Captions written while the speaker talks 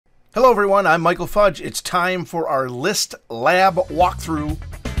Hello everyone, I'm Michael Fudge. It's time for our list lab walkthrough.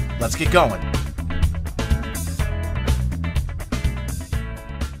 Let's get going.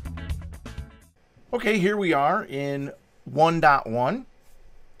 Okay, here we are in 1.1.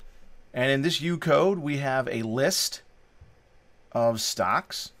 And in this U code, we have a list of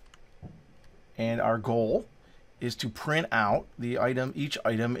stocks. And our goal is to print out the item, each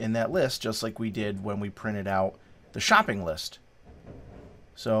item in that list, just like we did when we printed out the shopping list.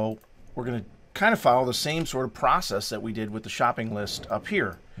 So we're going to kind of follow the same sort of process that we did with the shopping list up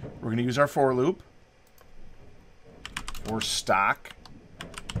here. We're going to use our for loop for stock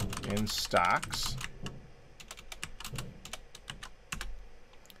in stocks.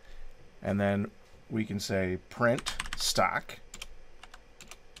 And then we can say print stock.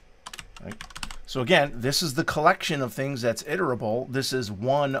 Right? So again, this is the collection of things that's iterable. This is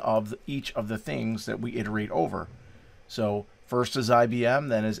one of each of the things that we iterate over. So first is IBM,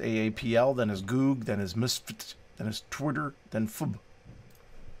 then is AAPL, then is Goog, then is Misfit, then is Twitter, then FUB.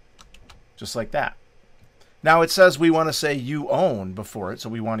 Just like that. Now it says we want to say you own before it, so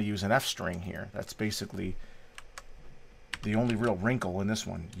we want to use an F string here. That's basically the only real wrinkle in this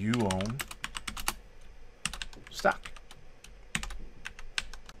one. You own stock.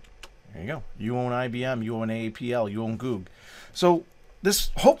 There you go. You own IBM, you own AAPL, you own Goog. So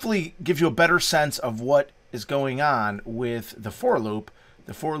this hopefully gives you a better sense of what is going on with the for loop.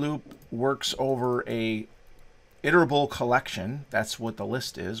 The for loop works over a iterable collection. That's what the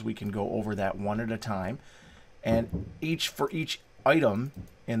list is. We can go over that one at a time. And for each item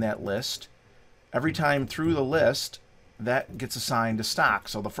in that list, every time through the list, that gets assigned to stock.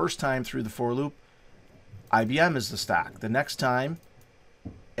 So the first time through the for loop, IBM is the stock. The next time,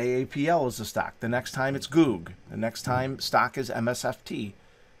 AAPL is the stock. The next time it's Goog. The next time stock is MSFT.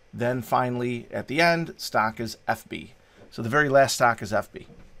 Then finally, at the end, stock is FB. So the very last stock is FB.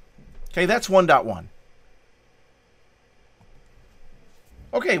 Okay, that's 1.1.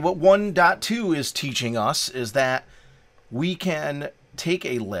 Okay, what 1.2 is teaching us is that we can take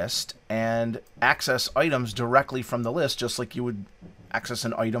a list and access items directly from the list, just like you would access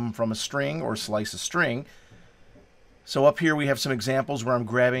an item from a string or slice a string. So up here we have some examples where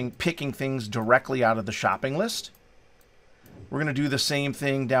I'm picking things directly out of the shopping list. We're going to do the same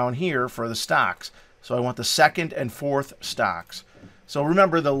thing down here for the stocks. So I want the second and fourth stocks. So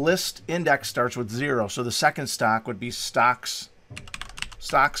remember, the list index starts with 0. So the second stock would be stocks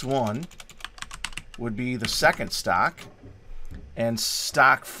 1 would be the second stock. And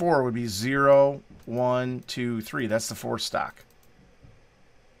stock 4 would be 0, 1, 2, 3. That's the fourth stock.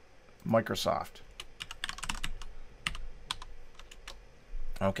 Microsoft.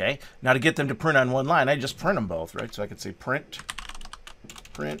 Okay, now to get them to print on one line, I just print them both, right? So I could say print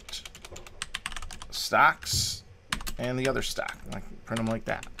stocks and the other stock. I can print them like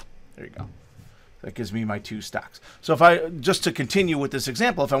that. There you go. That gives me my two stocks. So if I, just to continue with this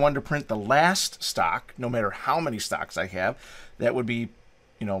example, if I wanted to print the last stock, no matter how many stocks I have, that would be,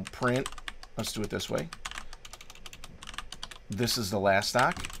 print, let's do it this way. This is the last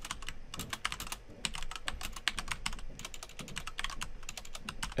stock.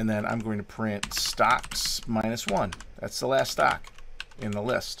 And then I'm going to print stocks minus 1. That's the last stock in the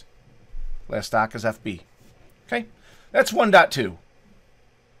list. Last stock is FB. Okay, that's 1.2.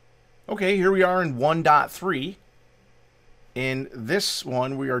 Okay, here we are in 1.3. In this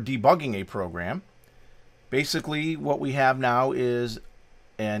one, we are debugging a program. Basically, what we have now is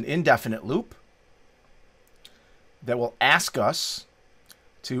an indefinite loop that will ask us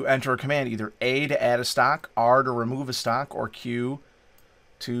to enter a command, either A to add a stock, R to remove a stock, or Q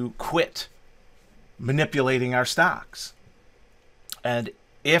to quit manipulating our stocks. And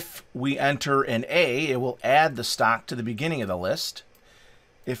if we enter an A, it will add the stock to the beginning of the list.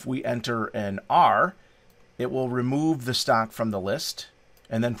 If we enter an R, it will remove the stock from the list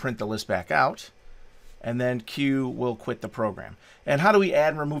and then print the list back out. And then Q will quit the program. And how do we add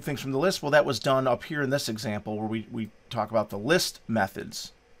and remove things from the list? Well, that was done up here in this example where we talk about the list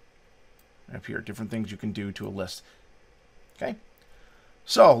methods. Up here, different things you can do to a list. Okay.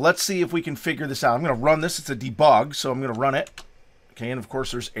 So let's see if we can figure this out. I'm going to run this. It's a debug, so I'm going to run it. Okay, and of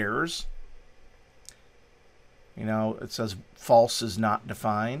course there's errors. It says false is not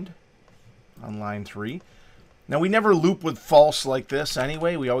defined on line 3. Now we never loop with false like this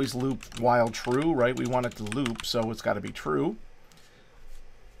anyway. We always loop while true, right? We want it to loop, so it's got to be true.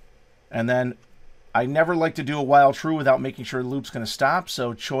 And then I never like to do a while true without making sure the loop's going to stop.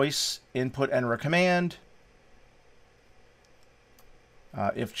 So choice, input, enter a command.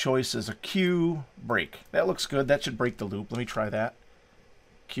 If choice is a Q, break. That looks good. That should break the loop. Let me try that.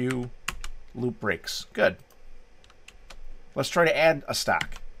 Q, loop breaks. Good. Let's try to add a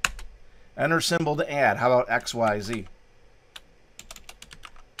stock. Enter symbol to add. How about XYZ?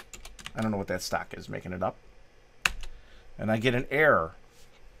 I don't know what that stock is, making it up. And I get an error.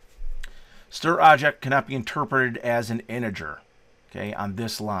 Stir object cannot be interpreted as an integer, okay, on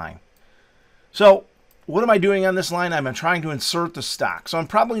this line. So what am I doing on this line? I'm trying to insert the stock. So I'm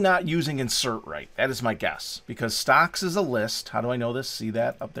probably not using insert right. That is my guess. Because stocks is a list. How do I know this? See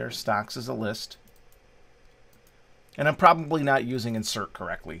that up there? Stocks is a list. And I'm probably not using insert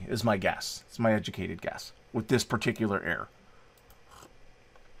correctly, is my guess. It's my educated guess with this particular error.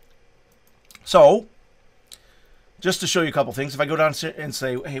 So, just to show you a couple things, if I go down and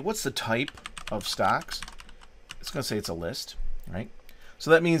say, hey, what's the type of stocks? It's going to say it's a list, right?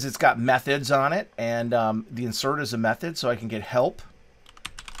 So that means it's got methods on it, and the insert is a method, so I can get help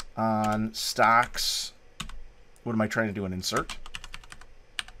on stocks. What am I trying to do? An insert.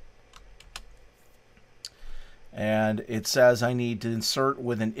 And it says I need to insert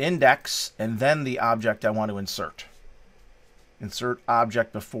with an index and then the object I want to insert. Insert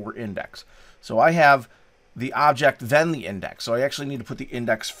object before index. So I have the object then the index. So I actually need to put the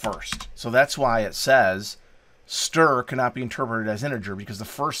index first. So that's why it says stir cannot be interpreted as integer, because the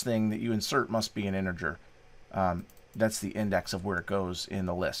first thing that you insert must be an integer. That's the index of where it goes in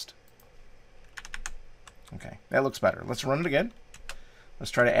the list. Okay, that looks better. Let's run it again.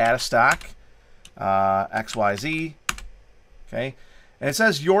 Let's try to add a stock. XYZ. Okay, and it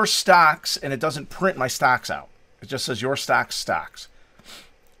says your stocks, and it doesn't print my stocks out. It just says your stocks.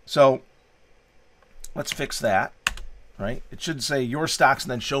 So let's fix that, right? It should say your stocks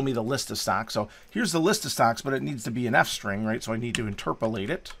and then show me the list of stocks. So here's the list of stocks, but it needs to be an F string, right? So I need to interpolate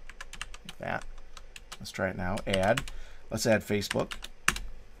it like that. Let's try it now. Add. Let's add Facebook.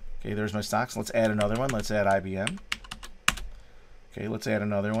 Okay, there's my stocks. Let's add another one. Let's add IBM. Okay, let's add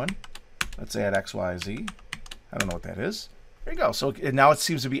another one. Let's add XYZ. I don't know what that is. There you go. So now it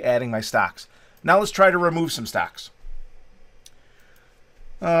seems to be adding my stocks. Now let's try to remove some stocks.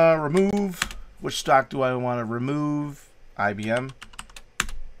 Remove. Which stock do I want to remove? IBM.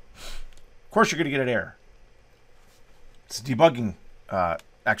 Of course, you're going to get an error. It's a debugging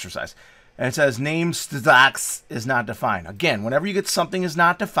exercise. And it says name stocks is not defined. Again, whenever you get something is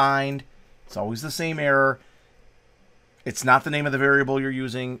not defined, it's always the same error. It's not the name of the variable you're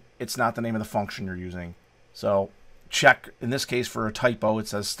using. It's not the name of the function you're using. So check, in this case, for a typo. It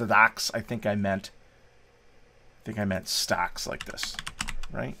says stocks. I think I meant stocks like this,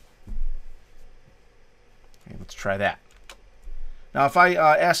 right? Okay, let's try that. Now, if I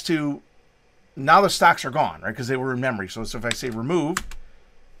ask to, now the stocks are gone, right? Because they were in memory. So if I say remove,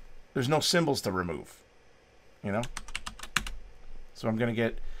 there's no symbols to remove, you know? So I'm going to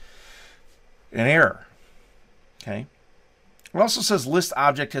get an error, okay? It also says list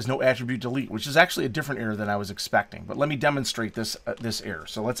object has no attribute delete, which is actually a different error than I was expecting. But let me demonstrate this this error.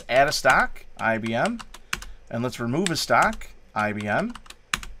 So let's add a stock, IBM, and let's remove a stock, IBM,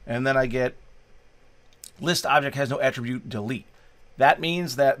 and then I get list object has no attribute delete. That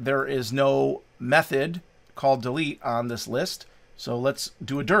means that there is no method called delete on this list. So let's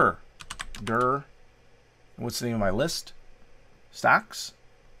do a dir. Dir. What's the name of my list? Stocks.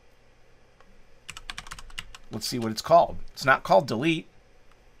 Let's see what it's called. It's not called delete.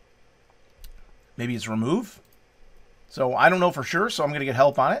 Maybe it's remove. So I don't know for sure, so I'm going to get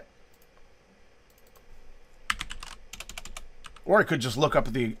help on it. Or I could just look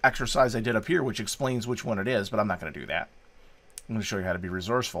up the exercise I did up here, which explains which one it is, but I'm not going to do that. I'm going to show you how to be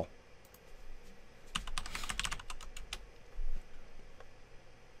resourceful.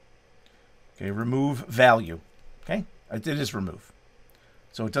 Okay, remove value. Okay, it is remove.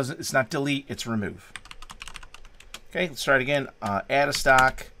 So it's not delete, it's remove. Okay, let's try it again. Add a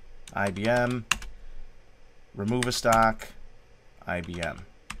stock, IBM. Remove a stock, IBM.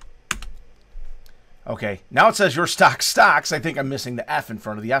 Okay, now it says your stocks. I think I'm missing the F in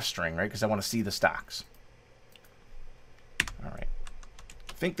front of the F string, right? Because I want to see the stocks. All right.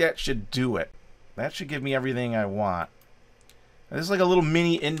 I think that should do it. That should give me everything I want. This is like a little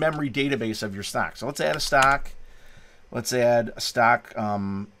mini in-memory database of your stock. So let's add a stock. Let's add a stock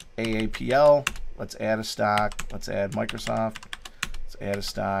AAPL. Let's add a stock. Let's add Microsoft. Let's add a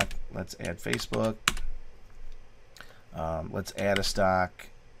stock. Let's add Facebook. Let's add a stock.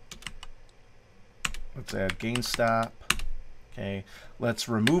 Let's add GameStop. Okay. Let's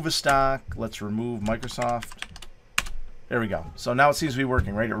remove a stock. Let's remove Microsoft. There we go. So now it seems to be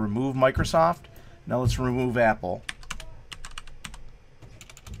working, right? It removed Microsoft. Now let's remove Apple.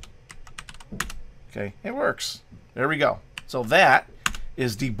 Okay, it works. There we go. So that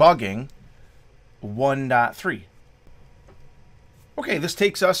is debugging 1.3. Okay, this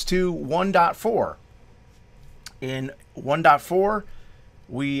takes us to 1.4. In 1.4,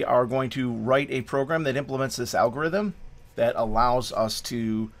 we are going to write a program that implements this algorithm that allows us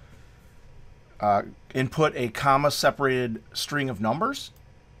to input a comma-separated string of numbers,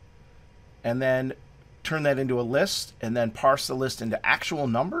 and then turn that into a list, and then parse the list into actual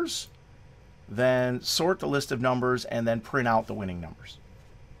numbers, then sort the list of numbers, and then print out the winning numbers.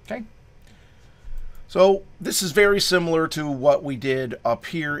 Okay? So this is very similar to what we did up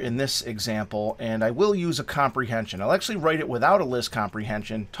here in this example, and I will use a comprehension. I'll actually write it without a list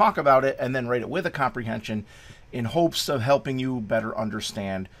comprehension, talk about it, and then write it with a comprehension in hopes of helping you better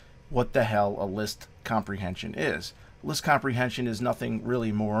understand what the hell a list comprehension is. List comprehension is nothing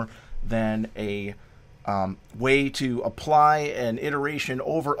really more than a way to apply an iteration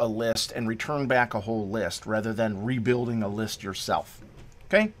over a list and return back a whole list rather than rebuilding a list yourself.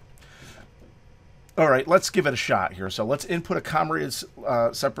 Okay? All right, let's give it a shot here. So let's input a comma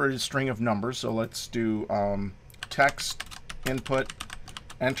separated string of numbers. So let's do text input,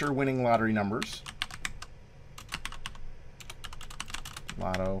 enter winning lottery numbers.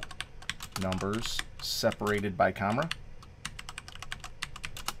 Lotto numbers separated by comma.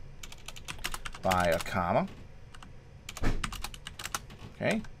 By a comma.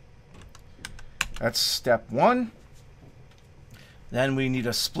 Okay. That's step one. Then we need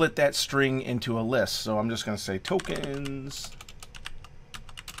to split that string into a list. So I'm just going to say tokens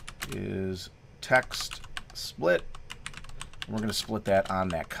is text split. We're going to split that on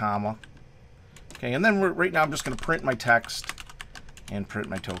that comma. Okay, and then right now I'm just going to print my text and print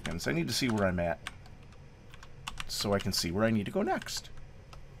my tokens. I need to see where I'm at so I can see where I need to go next.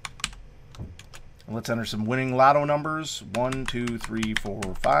 And let's enter some winning lotto numbers. 1, 2, 3, 4,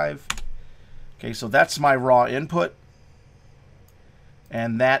 5. Okay, so that's my raw input.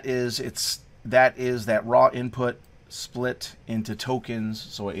 And that is that raw input split into tokens,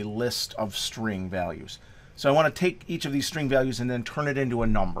 so a list of string values. So I want to take each of these string values and then turn it into a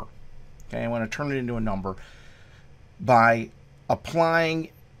number. Okay, I want to turn it into a number by applying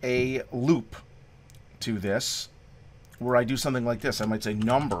a loop to this, where I do something like this. I might say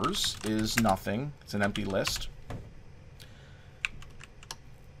numbers is nothing. It's an empty list.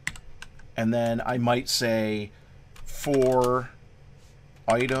 And then I might say for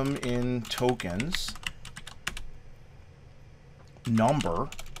item in tokens, number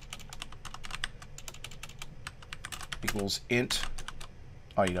equals int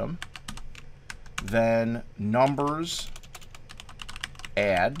item, then numbers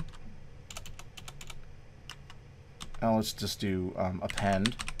add. Now let's just do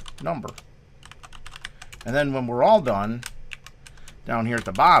append number. And then when we're all done, down here at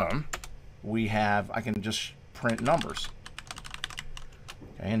the bottom, I can just print numbers.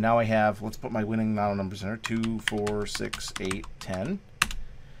 Okay, and now I have, let's put my winning lotto numbers in there, 2, 4, 6, 8, 10.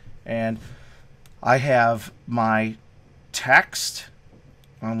 And I have my text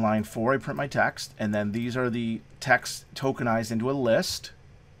on line 4. I print my text, and then these are the text tokenized into a list.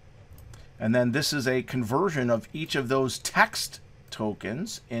 And then this is a conversion of each of those text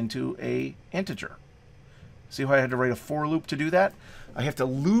tokens into a integer. See how I had to write a for loop to do that? I have to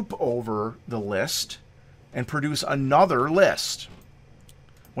loop over the list and produce another list.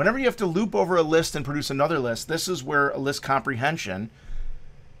 Whenever you have to loop over a list and produce another list, this is where a list comprehension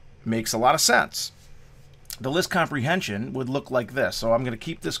makes a lot of sense. The list comprehension would look like this. So I'm going to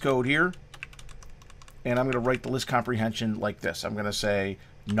keep this code here, and I'm going to write the list comprehension like this. I'm going to say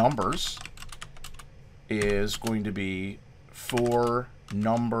numbers is going to be for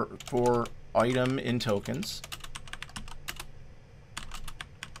item in tokens.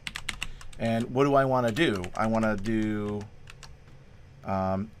 And what do I want to do? I want to do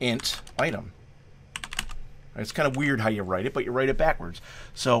int item. It's kind of weird how you write it, but you write it backwards.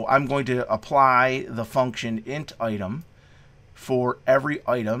 So I'm going to apply the function int item for every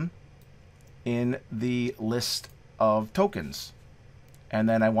item in the list of tokens. And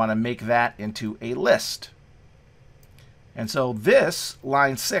then I want to make that into a list. And so this,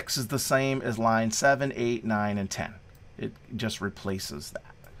 line 6, is the same as line 7, 8, 9, and 10. It just replaces that.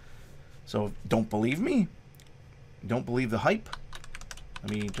 So don't believe me? Don't believe the hype?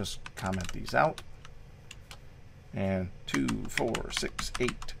 Let me just comment these out. And 2, 4, 6,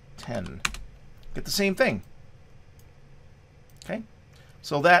 8, 10. Get the same thing. Okay?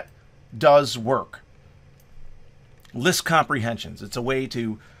 So that does work. List comprehensions. It's a way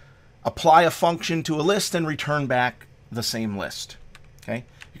to apply a function to a list and return back the same list. Okay?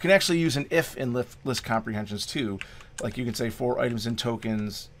 You can actually use an if in list comprehensions too. Like you can say for items in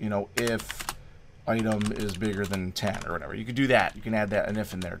tokens, if item is bigger than 10 or whatever. You could do that. You can add that an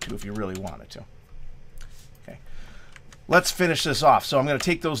if in there too if you really wanted to. Okay. Let's finish this off. So I'm going to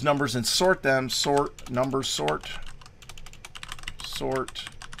take those numbers and sort them. Sort numbers sort sort,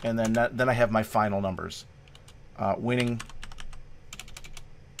 and then I have my final numbers. Winning.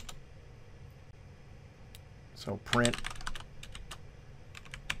 So print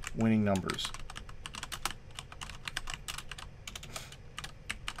winning numbers.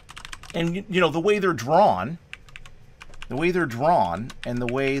 And you know, the way they're drawn, and the way that they're drawn and the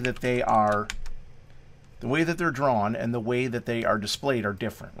way that they are displayed are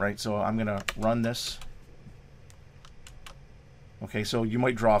different, right? So I'm going to run this. Okay, so you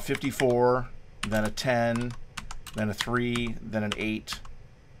might draw 54, then a 10, then a 3, then an 8,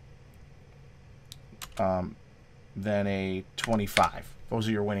 then a 25. Those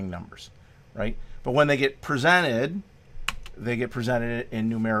are your winning numbers, right? But when they get presented in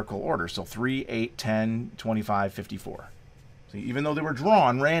numerical order. So 3, 8, 10, 25, 54. So even though they were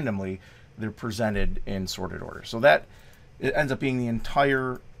drawn randomly, they're presented in sorted order. So that it ends up being the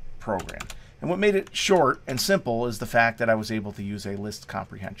entire program. And what made it short and simple is the fact that I was able to use a list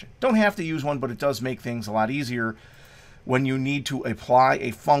comprehension. Don't have to use one, but it does make things a lot easier when you need to apply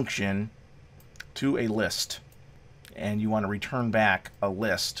a function to a list and you want to return back a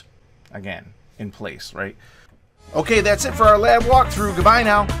list again in place, right? Okay, that's it for our lab walkthrough. Goodbye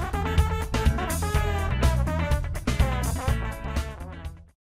now.